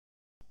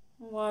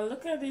Wow,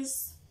 look at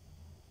this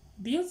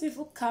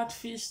beautiful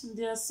catfish.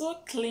 They are so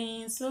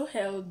clean, so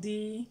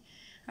healthy,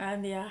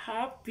 and they are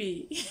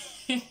happy.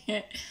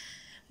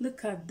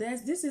 Look at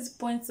this. This is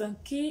Point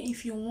and Key.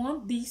 If you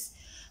want this,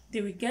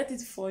 they will get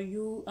it for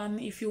you. And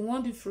if you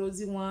want the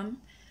frozen one,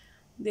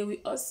 they will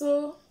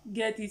also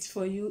get it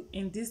for you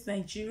in this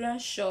Nigerian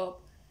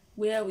shop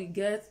where we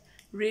get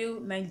real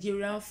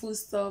Nigerian food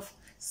stuff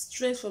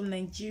straight from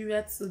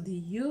Nigeria to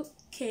the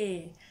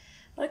UK.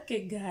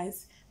 Okay,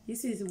 guys,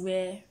 this is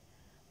where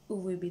we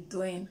will be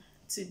doing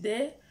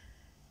today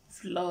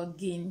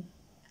vlogging.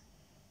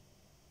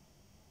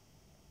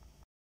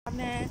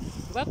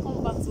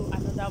 Welcome back to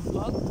another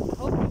vlog.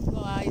 Hope you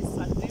guys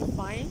are doing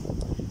fine.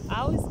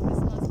 How is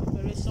Christmas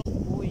preparation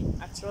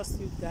going? I trust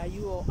you guys,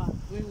 you all are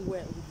doing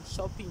well with the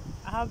shopping.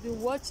 I have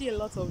been watching a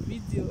lot of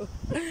videos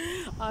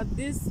on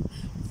this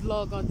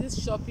vlog, on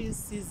this shopping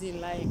season,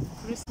 like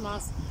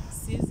Christmas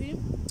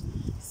season.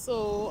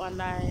 So,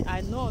 and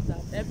I know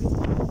that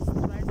everyone is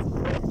trying to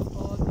get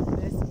all the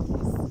best for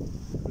this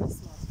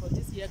Christmas, for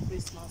this year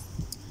Christmas.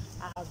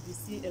 I have been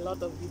seeing a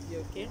lot of video.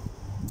 Okay,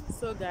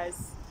 so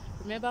guys,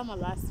 remember my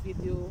last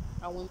video?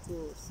 I want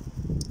to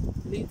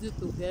lead you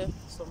to get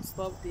some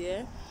stuff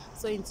there.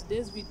 So in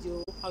today's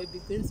video, I will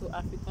be going to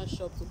African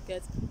shop to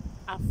get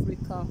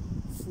African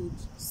food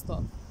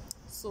stuff.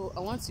 So I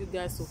want you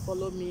guys to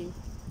follow me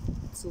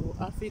to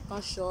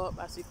African shop.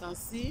 As you can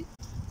see,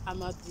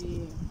 I'm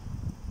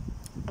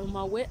on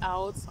my way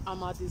out.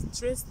 I'm at this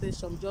train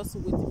station, just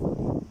waiting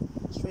for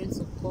the train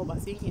to come. I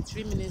think in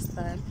 3 minutes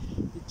time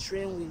the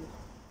train will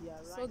be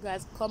arrived. So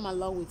guys, come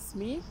along with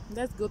me.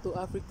 Let's go to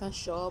African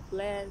shop.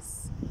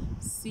 Let's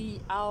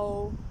see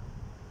how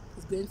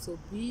it's going to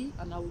be,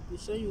 and I will be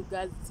showing you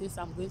guys the things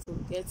I'm going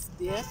to get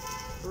there.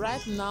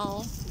 Right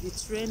now the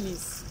train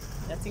is,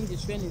 I think the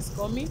train is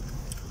coming.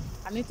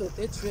 I need to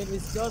take train.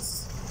 It's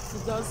just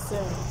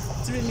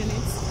 3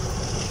 minutes.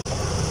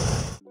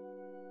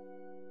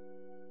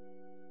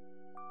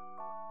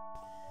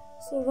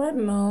 So right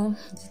now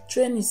the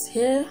train is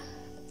here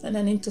and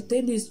I need to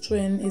take this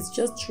train. It's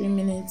just 3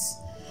 minutes.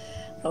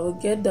 I will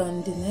get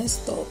down the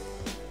next stop.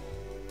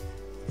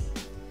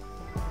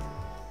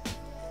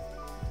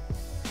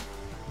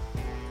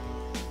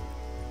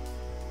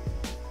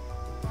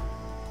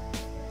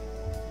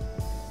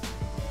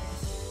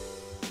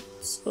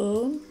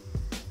 So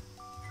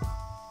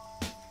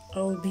I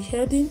will be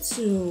heading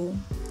to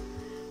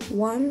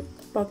one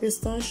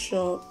Pakistan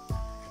shop.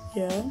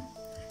 Here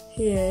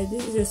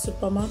this is a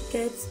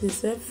supermarket. They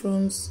sell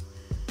fruits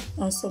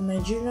and some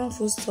Nigerian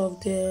food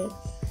stuff there.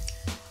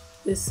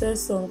 They sell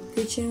some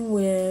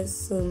kitchenware.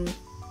 It's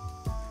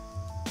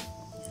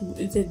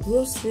a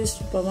grocery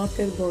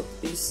supermarket, but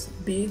it's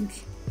big.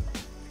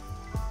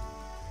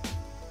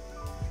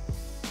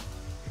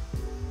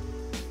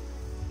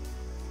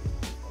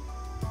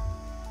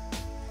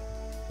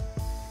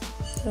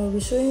 I'll be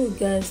showing you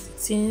guys the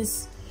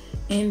things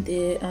in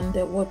there and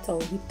what I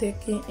will be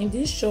taking in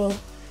this shop.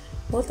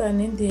 What I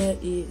need there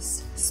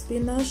is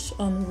spinach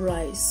and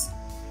rice.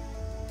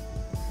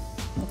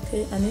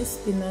 Okay, I need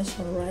spinach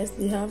and rice.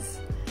 They have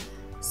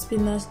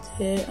spinach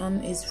there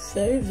and it's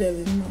very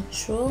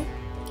mature.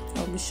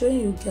 I'll be showing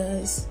you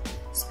guys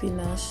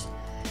spinach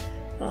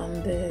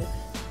and the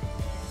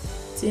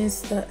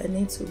things that I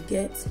need to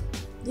get.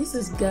 This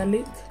is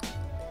garlic.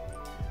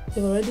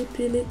 They've already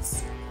peeled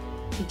it.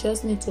 You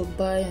just need to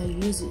buy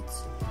and use it.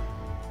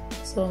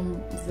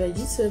 Some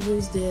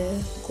vegetables there,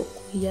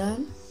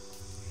 cocoyam.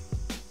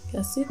 You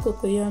can see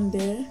cocoyam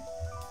there.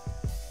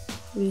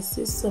 We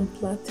see some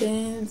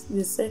plantains.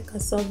 We see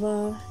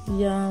cassava,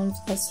 yams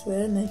as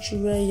well,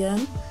 Nigerian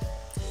yam.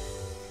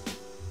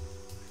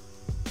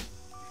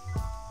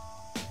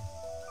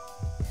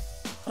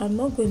 I'm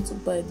not going to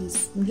buy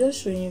this. I'm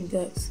just showing you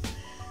guys.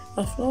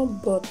 I've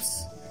not bought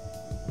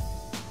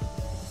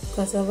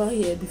cassava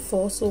here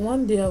before, so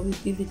one day I will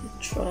give it a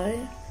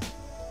try.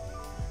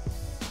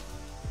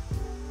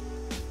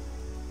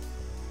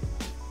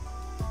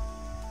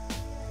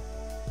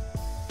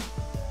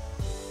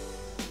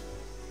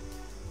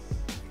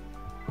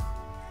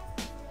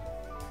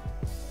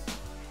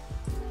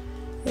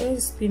 Here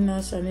is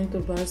spinach. I need to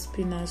buy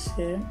spinach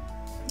here.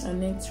 I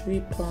need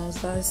 3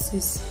 pounds. That's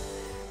 6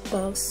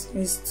 bags.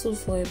 It's 2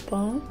 for a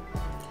pound.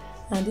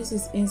 And this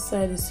is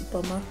inside the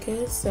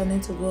supermarket, so I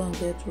need to go and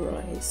get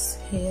rice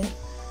here.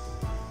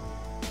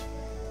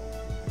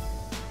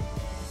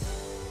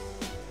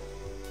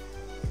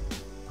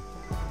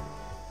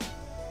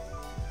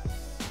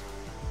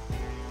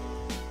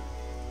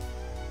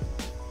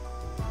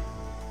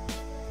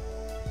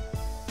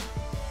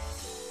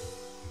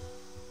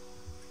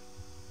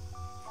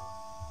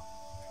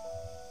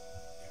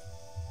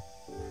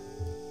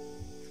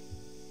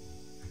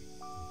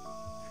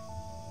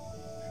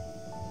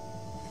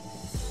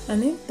 I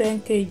need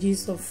 10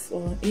 kgs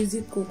of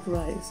easy cook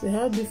rice. They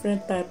have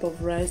different type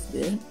of rice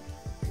there,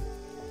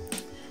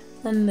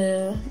 and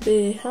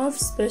they have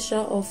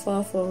special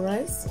offer for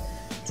rice.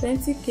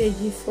 20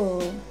 kg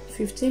for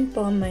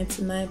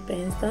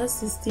 £15.99.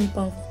 That's £16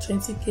 for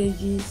 20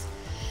 kgs.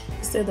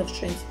 instead of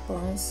 20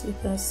 pounds. You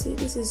can see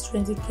this is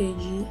 20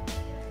 kg.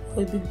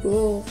 We'll be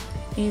go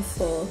in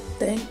for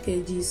 10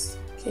 kgs.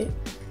 Okay,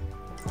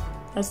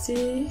 I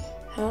still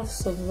have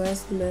some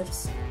rice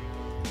left,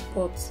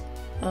 but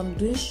I'm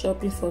doing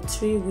shopping for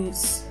 3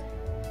 weeks.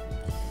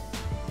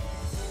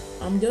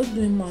 I'm just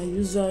doing my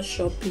usual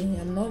shopping.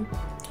 I'm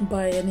not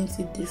buying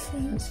anything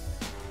different.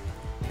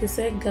 They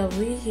said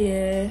Gavi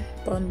here,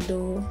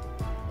 Pando.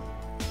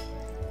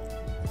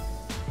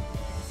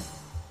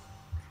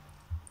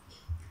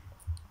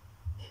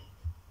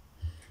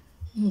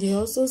 They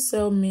also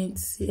sell meat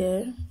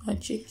here,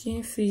 and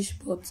chicken, fish,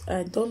 but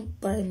I don't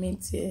buy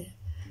meat here.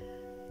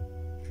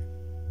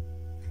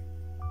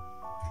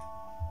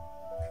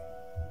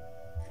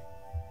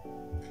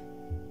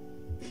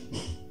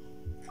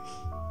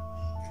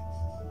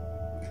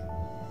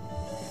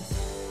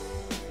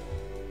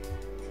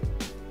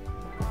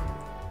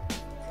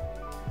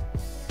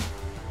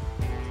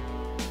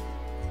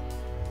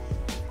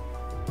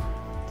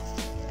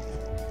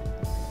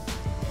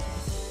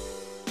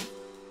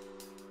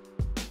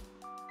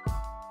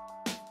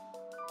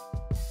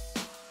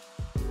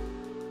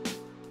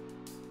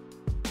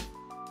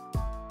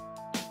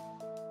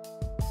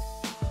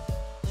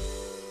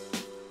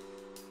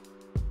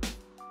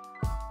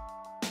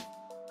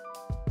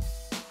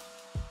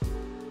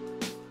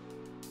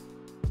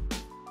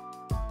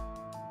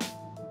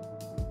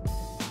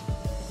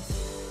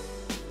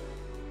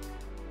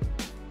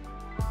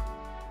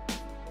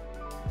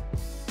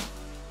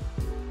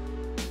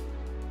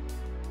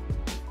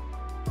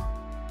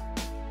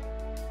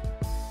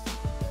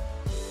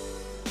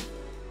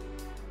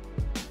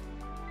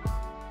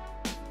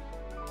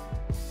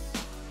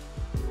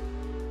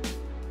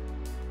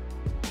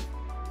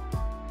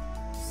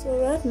 So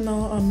right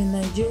now I'm in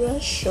Nigeria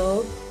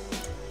shop.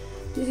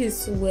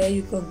 This is where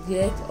you can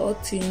get all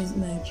things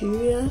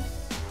Nigeria.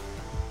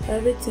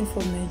 Everything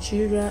from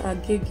Nigeria: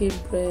 agege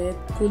bread,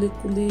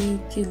 kulikuli,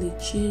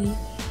 kilichi,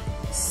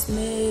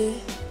 sme,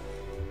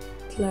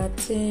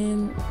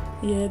 plantain.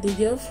 Yeah, they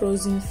get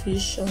frozen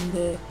fish on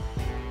the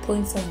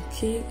point and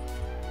key,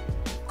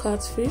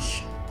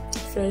 catfish,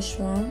 fresh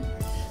one.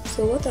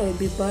 So what I will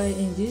be buying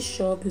in this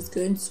shop is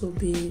going to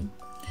be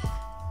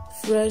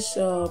fresh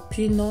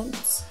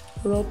peanuts,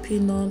 raw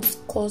peanuts,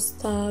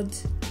 custard.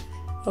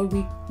 I'll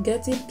be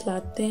getting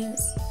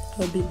plantains.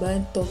 I'll be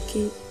buying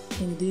turkey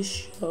in this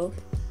shop.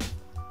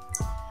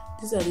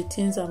 These are the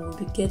things I will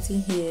be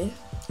getting here,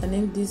 and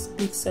then this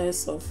big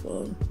size of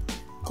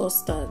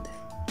custard.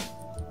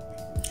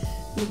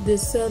 If they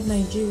sell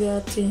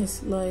Nigeria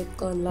things like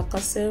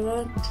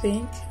lacasera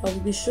drink, I will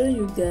be showing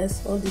you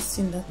guys all the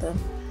things that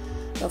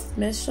I've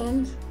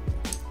mentioned.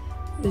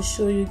 We'll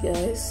show you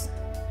guys.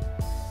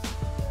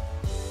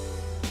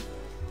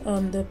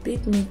 The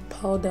picnic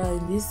powder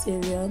in this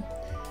area.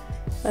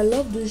 I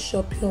love doing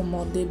shopping on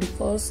Monday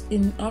because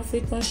in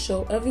African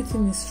shop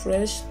everything is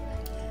fresh.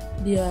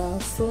 Their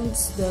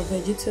fruits, their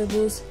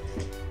vegetables.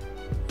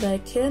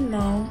 Like here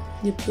now,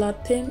 the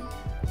plantain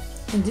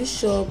in this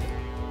shop,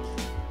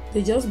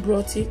 they just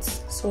brought it,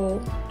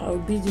 so I'll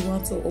be the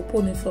one to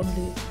open it from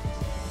the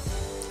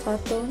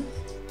carton.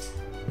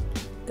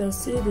 You can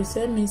see they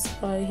sell mince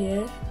pie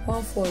here,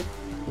 one for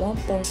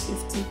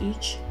 £1.50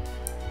 each.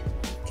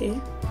 Okay.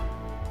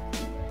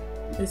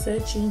 They sell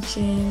chin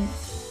chin,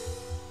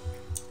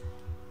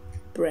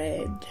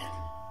 bread,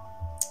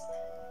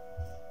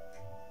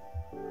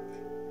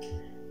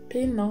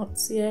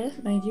 peanuts. Yeah,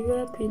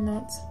 Nigeria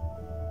peanuts.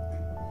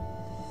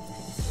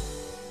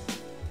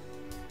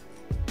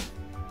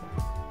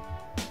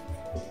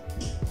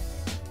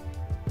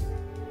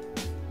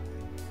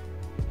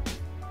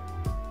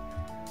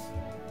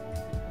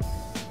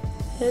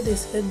 Here they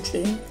sell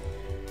drink.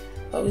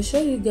 I will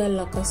show you guys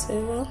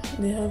lacasera.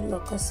 They have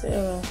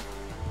lacasera.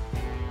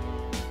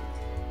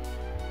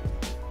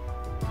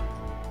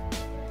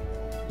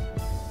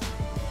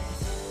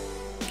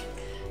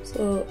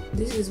 So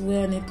this is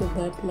where I need to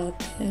buy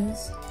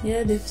plantains.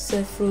 Here they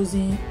sell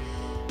frozen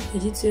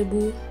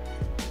vegetable.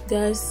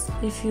 Guys,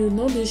 if you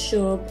know this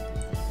shop,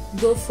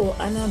 go for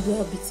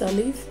Anambra bitter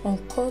leaf,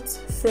 uncut,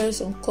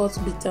 fresh uncut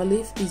bitter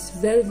leaf. It's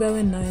very,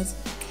 very nice,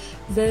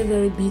 very,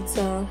 very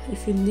bitter.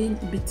 If you need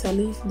bitter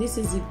leaf, this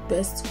is the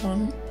best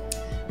one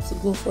to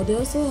go for. They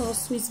also have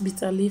sweet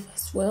bitter leaf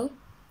as well.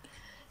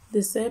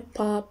 They sell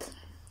pap,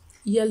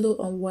 yellow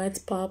and white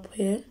pap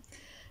here.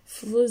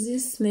 Frozen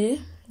snail.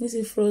 This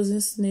is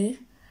frozen snail.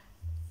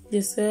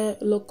 They sell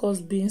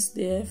locust beans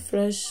there,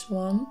 fresh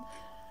one.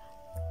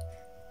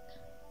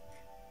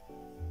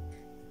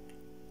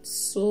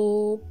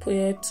 Soap,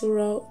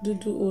 Tura,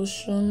 Dudu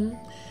Ocean,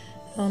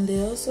 and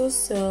they also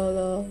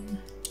sell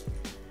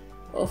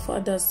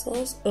ofada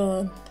sauce,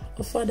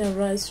 ofada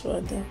rice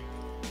rather.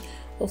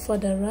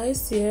 Ofada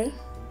rice here.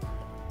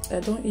 I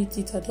don't eat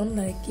it. I don't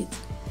like it.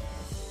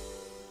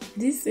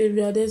 This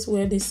area, that's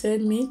where they sell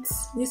meat.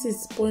 This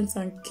is point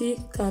and key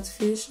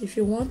catfish. If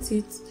you want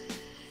it,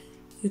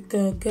 you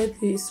can get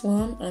this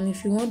one, and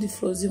if you want the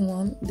frozen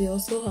one, they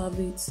also have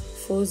it.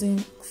 Frozen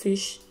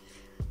fish,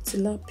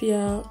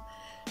 tilapia,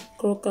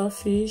 croaker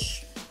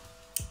fish.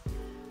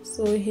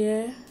 So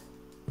here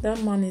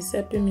that man is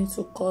helping me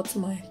to cut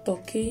my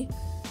turkey.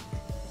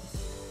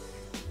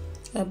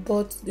 I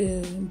bought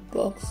the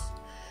box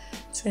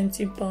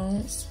 20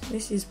 pounds.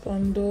 This is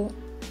pando,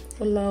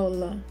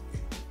 ola,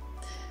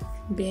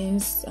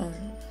 beans, and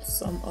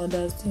some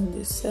other things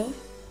they sell.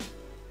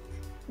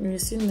 You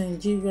see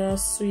Nigeria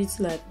sweets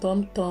like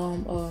tom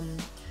tom,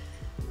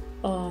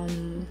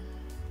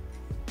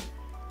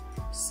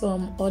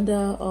 some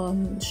other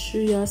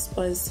sugar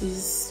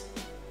spices,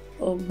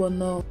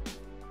 ogbono.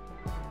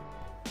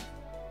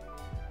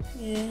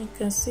 Yeah, you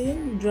can see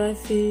dry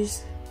fish,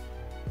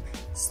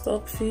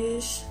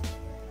 stockfish,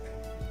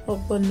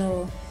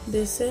 ogbono.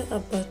 They sell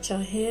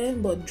abacha here,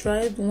 but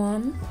dried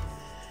one.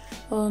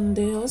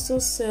 They also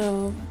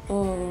sell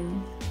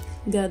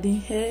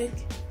garden egg,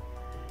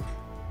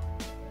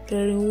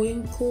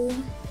 periwinkle,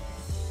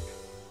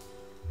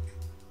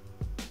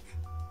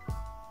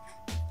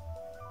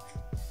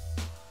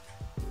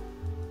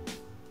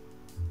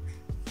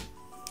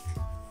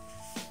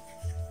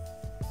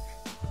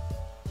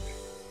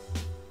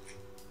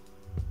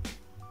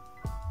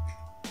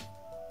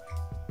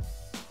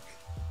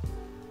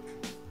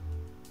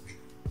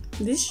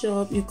 this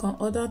shop you can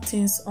order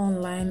things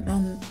online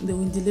and they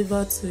will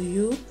deliver to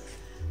you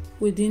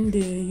within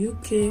the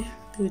UK.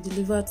 They will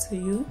deliver to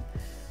you.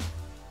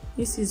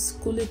 This is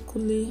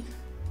kuli.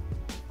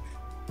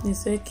 They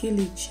say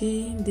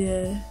kilichi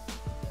there.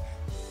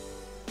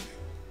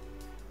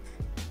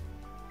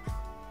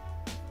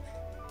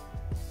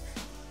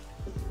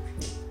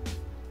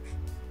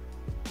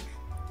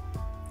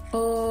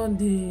 All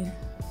the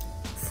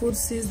food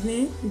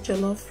seasoning,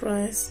 jollof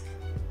rice,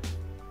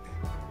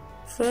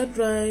 fried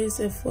rice,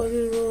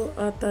 eforiro,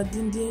 ata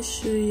dindin,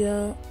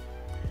 suya.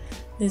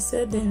 They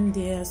sell them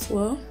there as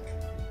well.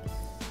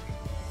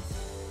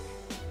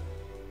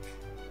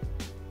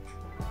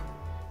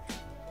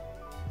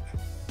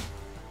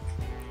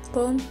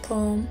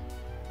 Tom.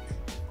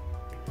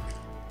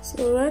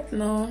 So right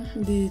now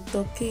the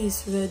turkey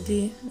is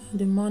ready.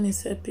 The man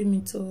is helping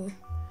me to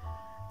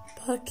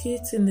pack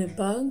it in the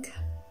bag.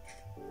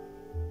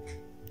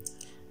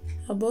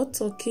 I bought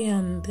turkey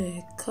and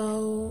the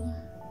cow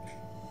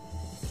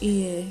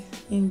ear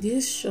in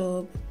this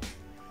shop,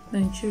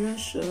 Nigerian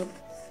shop.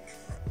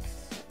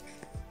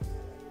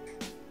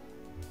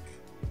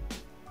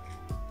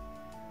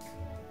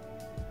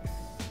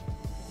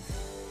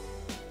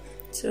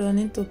 So I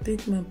need to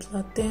pick my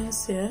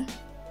plantains here.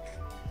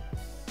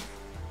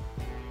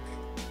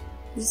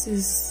 This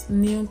is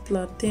new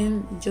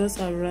plantain, just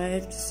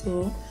arrived,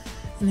 so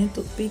I need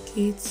to pick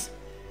it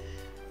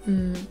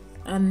and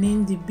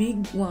name the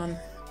big one.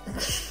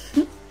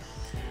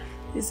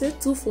 It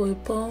said 2 for a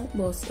pound,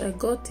 but I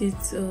got it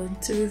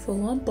 3 for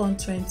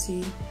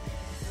 £1.20.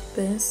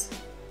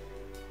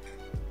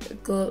 I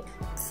got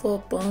 4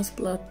 pounds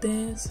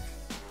plantains,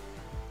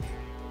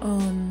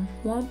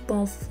 1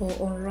 pound for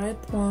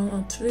unripe one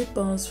and 3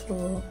 pounds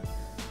for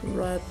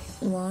ripe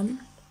one.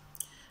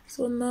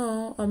 So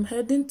now I'm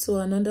heading to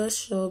another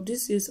shop.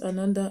 This is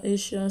another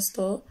Asian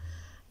store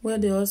where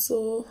they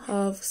also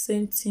have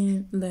same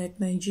thing like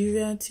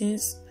Nigerian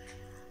things.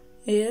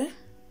 Here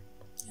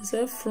they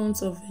sell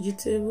fruits of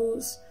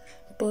vegetables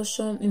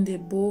portion in the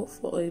bowl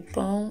for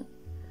 £1.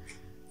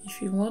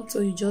 If you want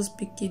to, you just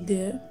pick it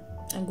there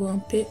and go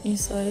and pay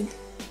inside.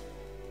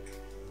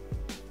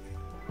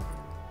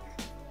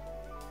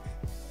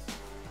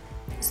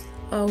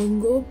 I will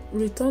go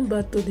return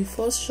back to the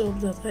first shop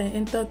that I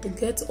entered to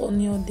get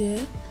onion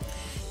there.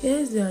 Here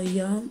is their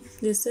yam.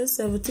 They say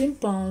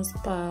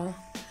 £17 per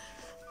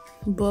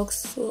box,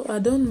 so I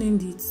don't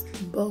need it,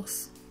 the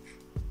box.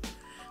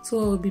 So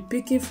I will be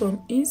picking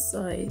from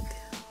inside.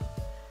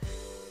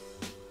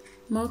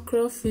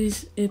 Mackerel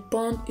fish,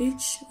 £1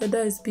 each,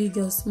 whether it's big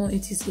or small,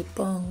 it is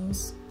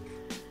 £1.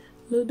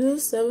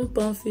 Noodles,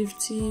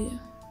 £7.50.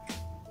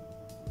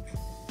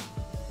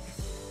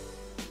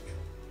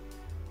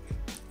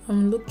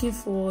 I'm looking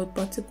for a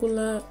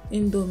particular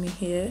indomie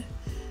here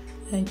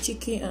and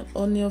chicken and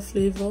onion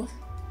flavor.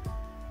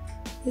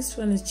 This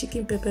one is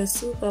chicken pepper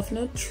soup. I've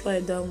not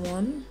tried that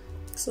one,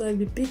 so I'll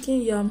be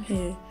picking yam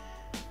here.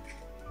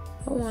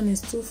 That one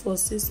is 2 for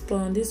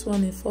 £6. This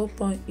one is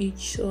 £4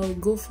 each, so I'll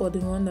go for the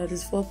one that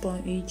is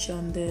 £4 each.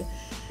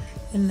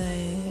 And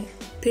I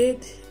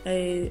paid,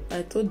 I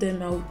told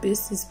them I would pay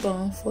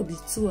 £6 for the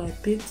 2 I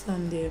picked,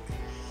 and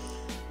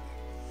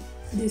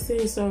they say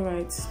it's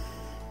alright.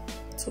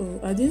 So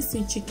I didn't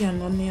see chicken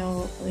and onion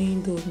or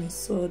indomie,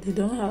 so they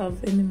don't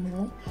have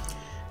anymore.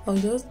 I'll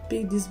just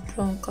pick this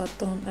brown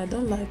carton. I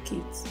don't like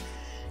it,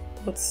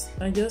 but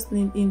I just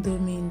need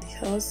indomie in the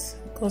house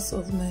because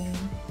of my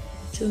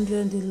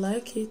children. They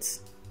like it.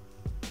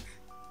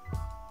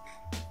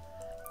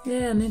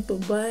 Yeah, I need to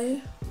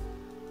buy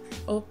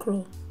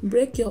okra.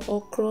 Break your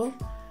okra.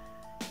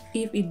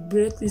 If it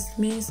breaks, it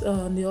means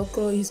the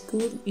okra is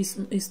good.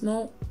 It's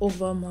not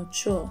over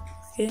mature.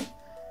 Okay.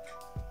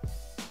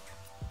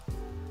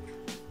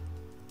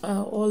 I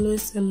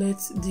always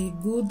select the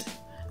good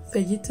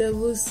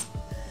vegetables.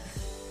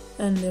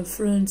 and the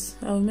front.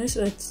 I'll make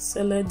sure to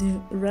select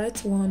the right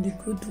one, the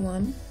good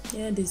one.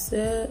 Yeah, they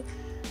sell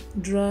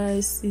dry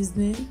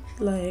seasoning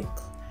like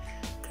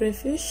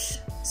crayfish,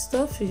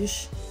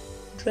 starfish,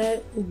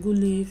 dry ugu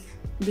leaf,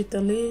 bitter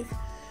leaf,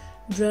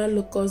 dry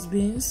locust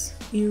beans,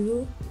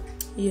 iru,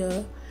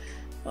 yeah,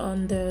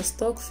 and the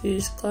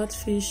stockfish,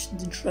 catfish,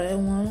 the dry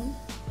one,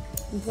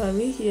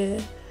 gari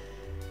here,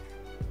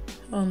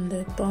 and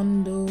the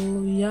pando,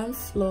 yam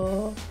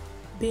flour,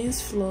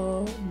 beans,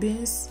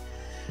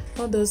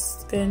 all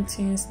those kind of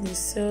things they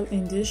sell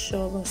in this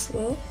shop as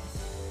well.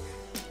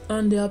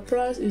 And their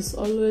price is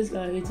always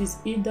like it is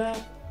either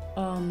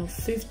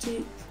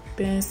 50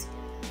 pence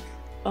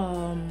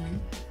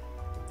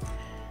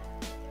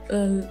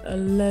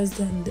less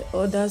than the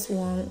others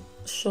one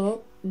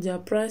shop. Their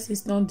price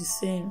is not the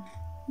same.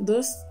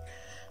 Those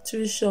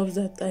 3 shops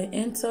that I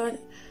entered,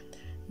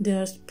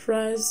 their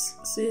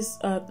prices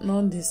are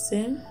not the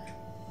same.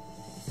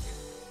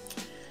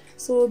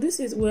 So this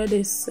is where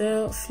they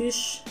sell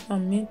fish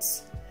and meat.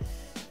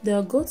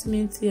 Their goat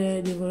meat here,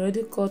 they've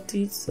already cut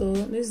it. So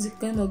this is the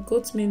kind of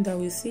goat meat that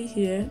we see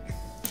here.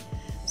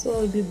 So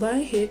I'll be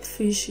buying egg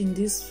fish in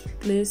this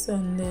place,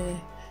 and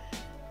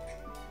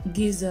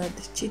gizzard,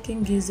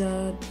 chicken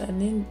gizzard. I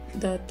need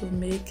that to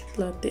make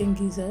plantain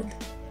gizzard.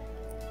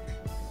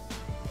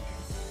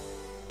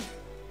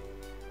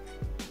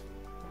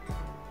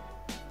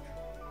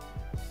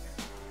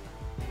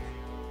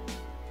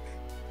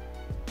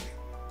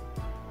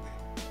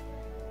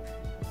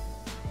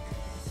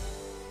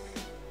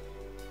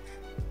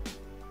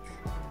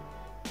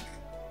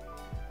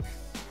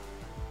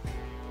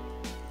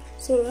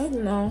 So right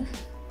now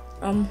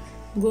I'm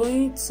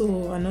going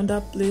to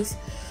another place.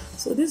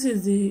 So this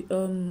is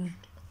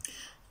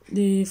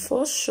the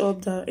first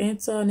shop that I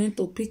enter. I need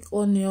to pick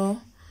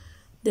onion.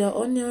 Their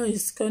onion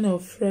is kind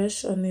of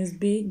fresh and it's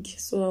big,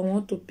 so I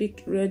want to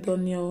pick red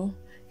onion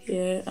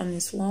here, and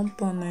it's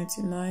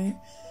 £1.99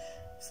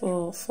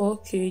 for 4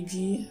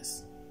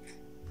 kgs.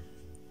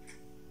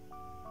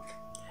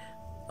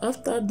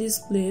 After this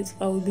place,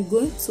 I will be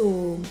going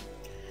to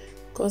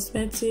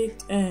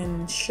cosmetic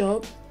and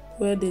shop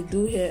where they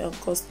do hair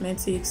and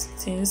cosmetics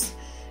things,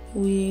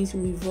 wigs,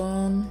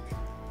 weave-on,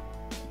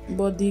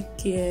 body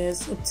care,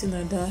 something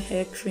like that,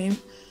 hair cream.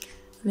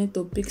 I need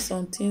to pick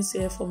some things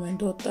here for my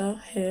daughter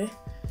hair.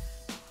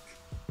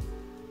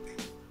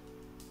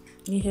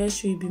 The hair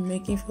she will be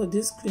making for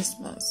this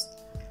Christmas.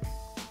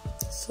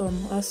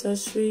 Some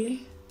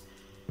accessory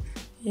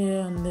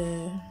here, and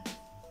the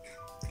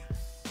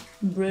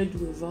braid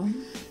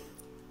weave-on.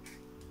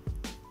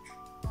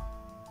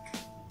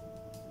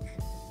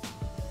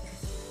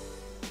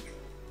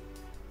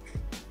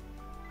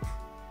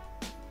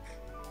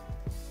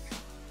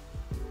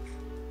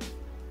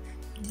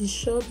 The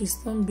shop is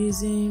not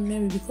busy,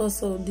 maybe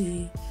because of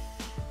the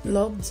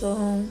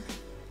lockdown.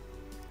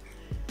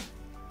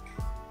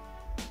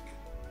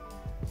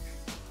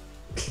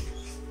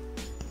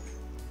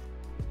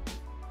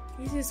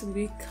 This is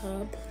wig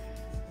cap,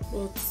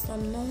 but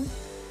I'm not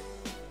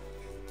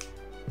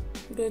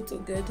going to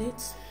get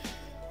it.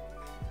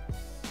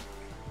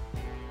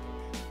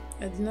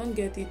 I did not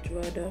get it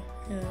rather,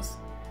 yes,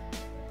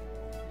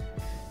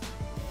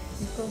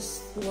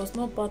 because it was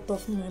not part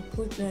of my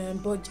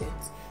budget.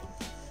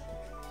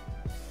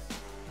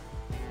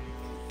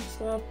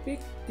 So I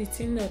picked the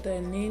thing that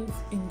I need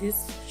in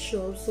this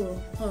shop,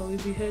 so I will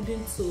be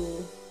heading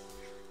to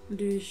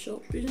the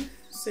shopping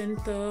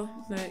center,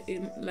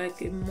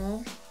 like a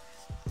mall.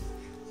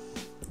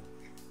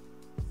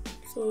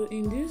 So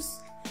in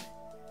this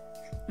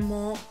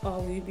mall, I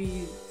will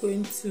be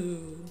going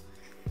to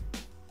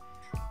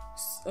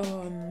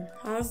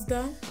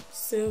Asda,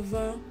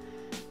 Silver,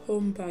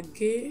 Home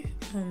Bargain,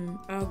 and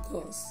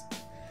Argos.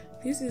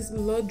 This is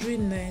laundry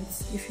night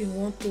if you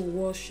want to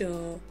wash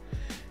your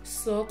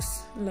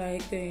socks,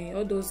 like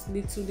all those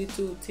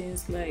little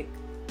things like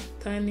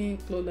tiny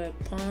clothes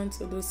like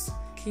pants, or those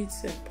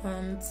kids and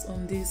pants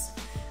on this.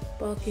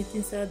 Pack it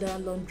inside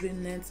that laundry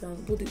net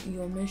and put it in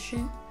your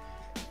machine.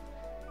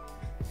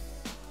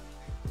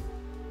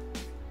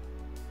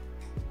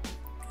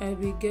 I'll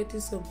be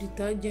getting some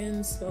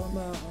detergents, some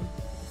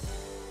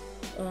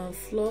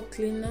floor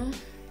cleaner,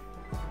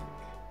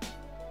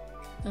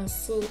 and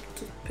soap,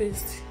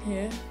 toothpaste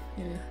here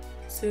in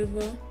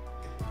Silver.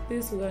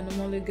 This is where I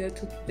normally get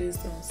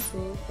toothpaste and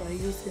soap. I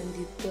use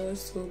the toy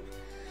soap.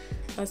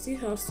 I still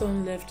have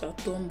some left at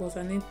home, but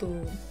I need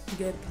to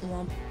get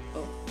one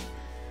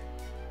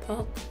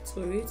pack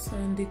to it.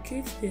 And the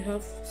kids, they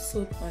have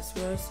soap as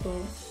well,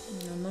 so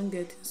I'm not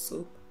getting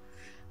soap.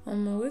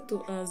 On my way to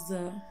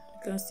Asda, you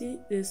can see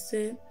they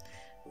say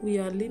we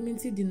are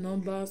limiting the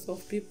numbers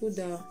of people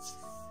that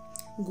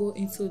go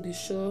into the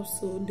shop,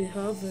 so they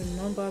have a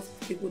number of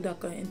people that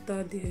can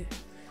enter the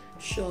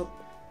shop.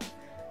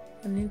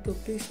 I need to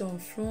pick some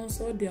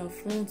fronts. All their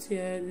fronts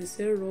here, they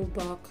say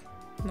rollback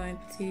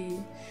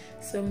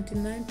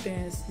 79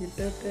 pence. The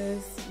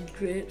peppers,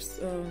 grapes,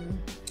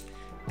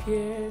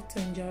 pear,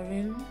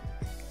 tangerine.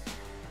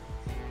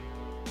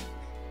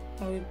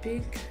 I will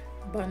pick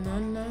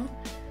banana,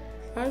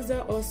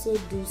 Asda also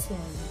do some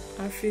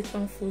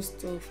African food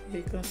stuff.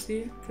 You can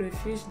see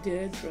crayfish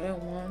there, dry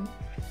one.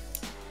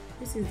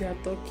 This is their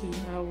turkey.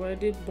 I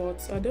already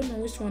bought. I don't know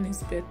which one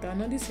is better. I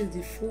know this is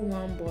the full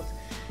one, but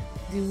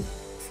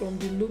from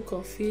the look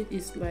of it,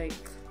 it's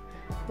like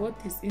what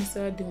is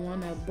inside the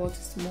one I bought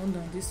is more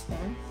than this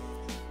one.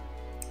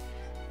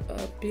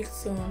 I picked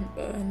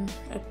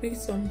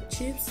some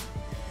chips,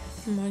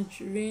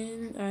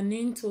 margarine. I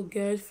need to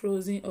get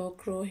frozen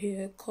okra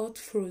here, cut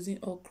frozen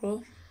okra.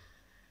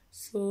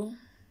 So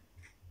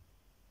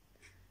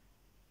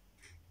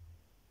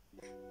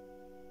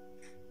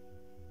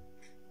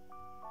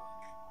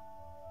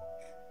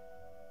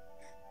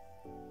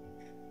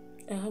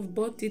I have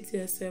bought it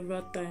here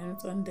several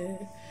times, and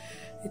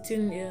it's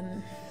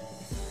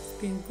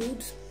been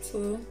good.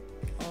 So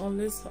I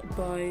always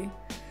buy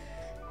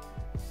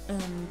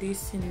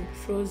this in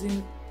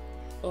frozen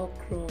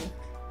okra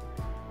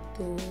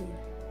to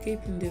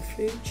keep in the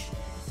fridge.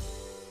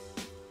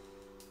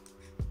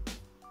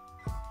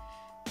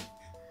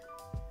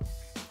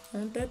 I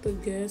wanted to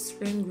get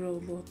spring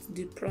roll, but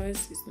the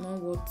price is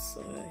not what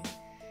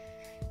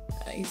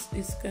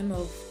it's kind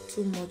of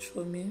too much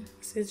for me.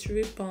 It's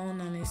 £3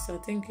 and I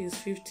think it's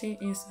 15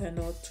 inside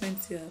or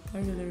 20. I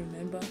can't really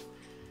remember.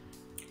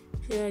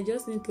 Yeah, I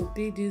just need to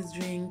pick this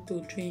drink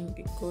to drink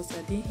because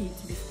I didn't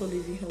eat before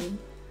leaving home.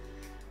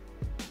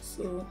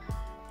 So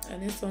I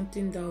need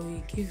something that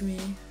will give me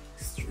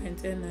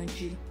strength,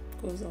 energy,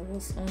 because I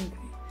was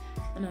hungry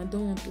and I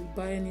don't want to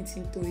buy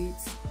anything to eat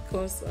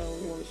because I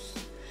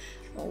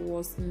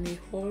was in a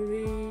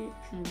hurry.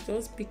 I'm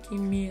just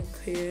picking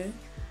milk here.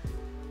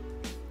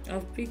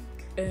 I've picked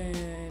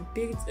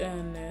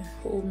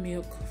whole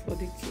milk for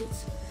the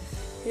kids.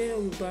 Here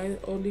we buy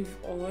olive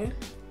oil,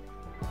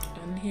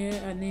 and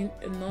here I need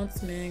a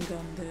nutmeg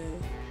and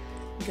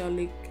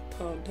garlic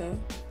powder.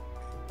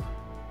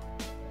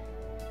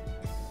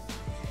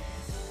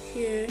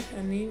 Here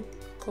I need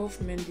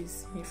cough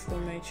medicine for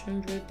my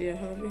children. They are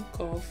having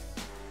cough,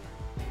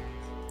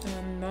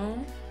 and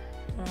now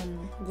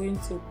I'm going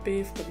to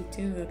pay for the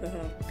things that I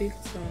have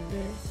picked,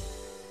 and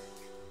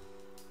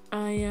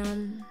I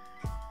am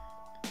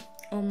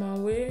on my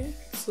way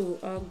to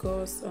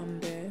August,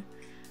 and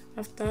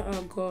after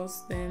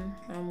August then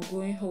I'm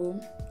going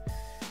home.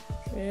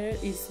 Where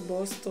is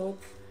bus stop?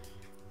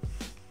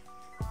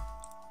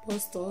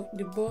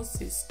 The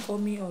bus is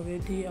coming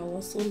already. I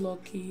was so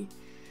lucky.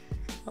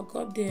 I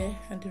got there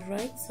at the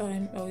right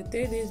time. I will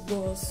take this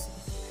bus,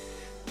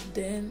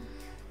 then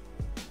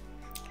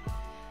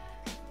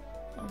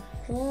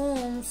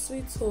home,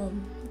 sweet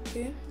home.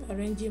 Okay,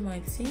 arranging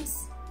my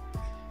things.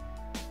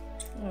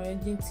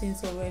 Arranging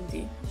things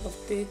already.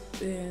 I've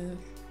taken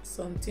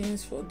some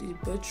things for the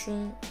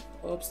bedroom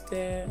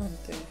upstairs, and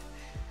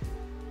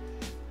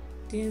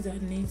things I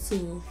need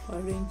to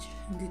arrange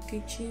in the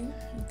kitchen.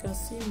 You can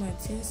see my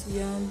things: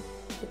 yam,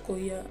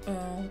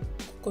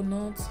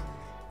 coconut,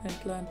 and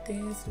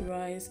plantains,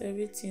 rice,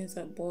 everything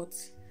I bought.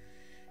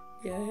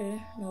 Yeah,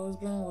 my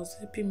husband was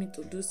helping me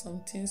to do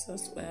some things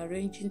as well,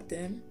 arranging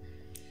them.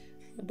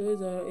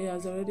 Although he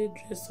has already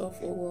dressed up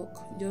for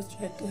work, just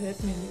tried to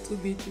help me a little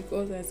bit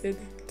because I said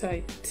I'm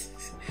tired.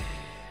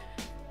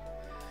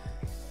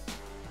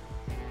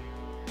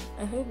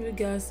 I hope you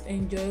guys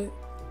enjoy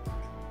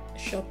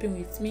shopping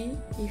with me.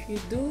 If you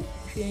do,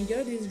 if you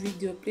enjoy this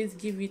video, please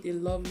give it a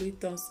lovely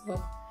thumbs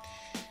up.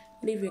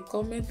 Leave a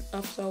comment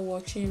after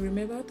watching.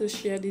 Remember to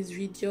share this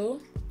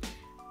video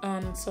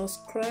and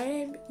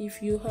subscribe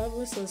if you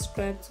haven't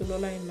subscribed to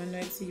Lola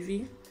Emmanuel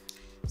TV.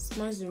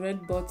 Smash the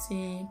red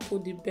button,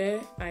 put the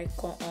bell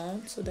icon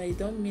on so that you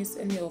don't miss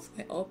any of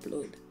my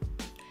upload.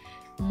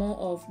 More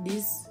of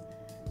this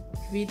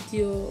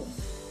video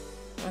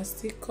are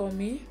still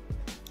coming.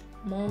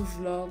 More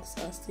vlogs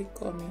are still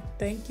coming.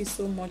 Thank you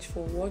so much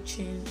for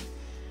watching.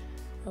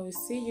 I will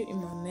see you in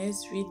my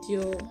next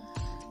video.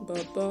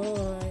 Bye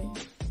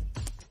bye.